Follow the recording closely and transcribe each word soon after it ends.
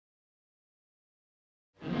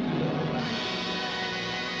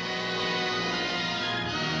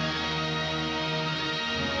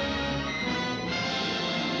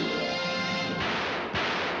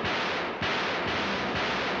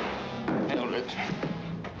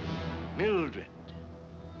Mildred,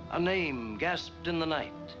 a name gasped in the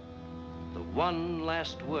night. The one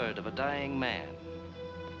last word of a dying man.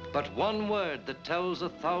 But one word that tells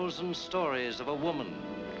 1,000 stories of a woman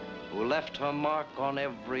who left her mark on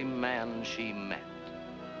every man she met.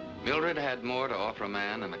 Mildred had more to offer a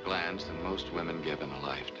man in a glance than most women give in a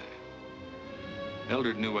lifetime.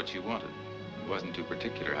 Mildred knew what she wanted. It wasn't too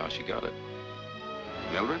particular how she got it.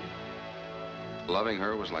 Mildred? Loving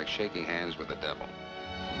her was like shaking hands with the devil.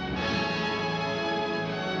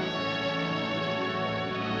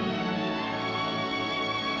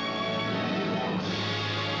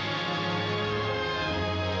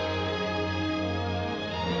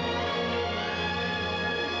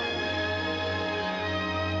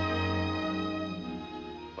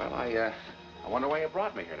 Well, I wonder why you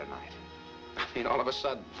brought me here tonight. I mean, all of a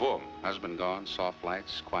sudden, boom, husband gone, soft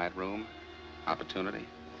lights, quiet room, opportunity.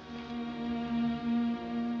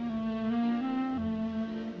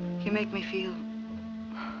 You make me feel,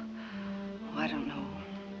 oh, I don't know,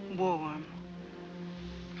 warm.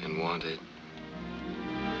 And wanted.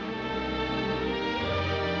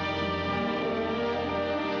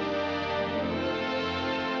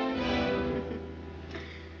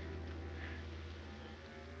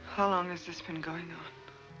 How long has this been going on?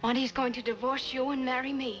 Monty's going to divorce you and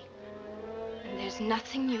marry me. And there's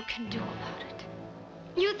nothing you can do about it.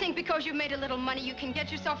 You think because you've made a little money, you can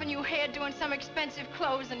get yourself a new hairdo and some expensive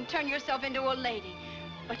clothes and turn yourself into a lady.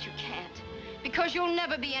 But you can't. Because you'll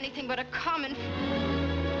never be anything but a common...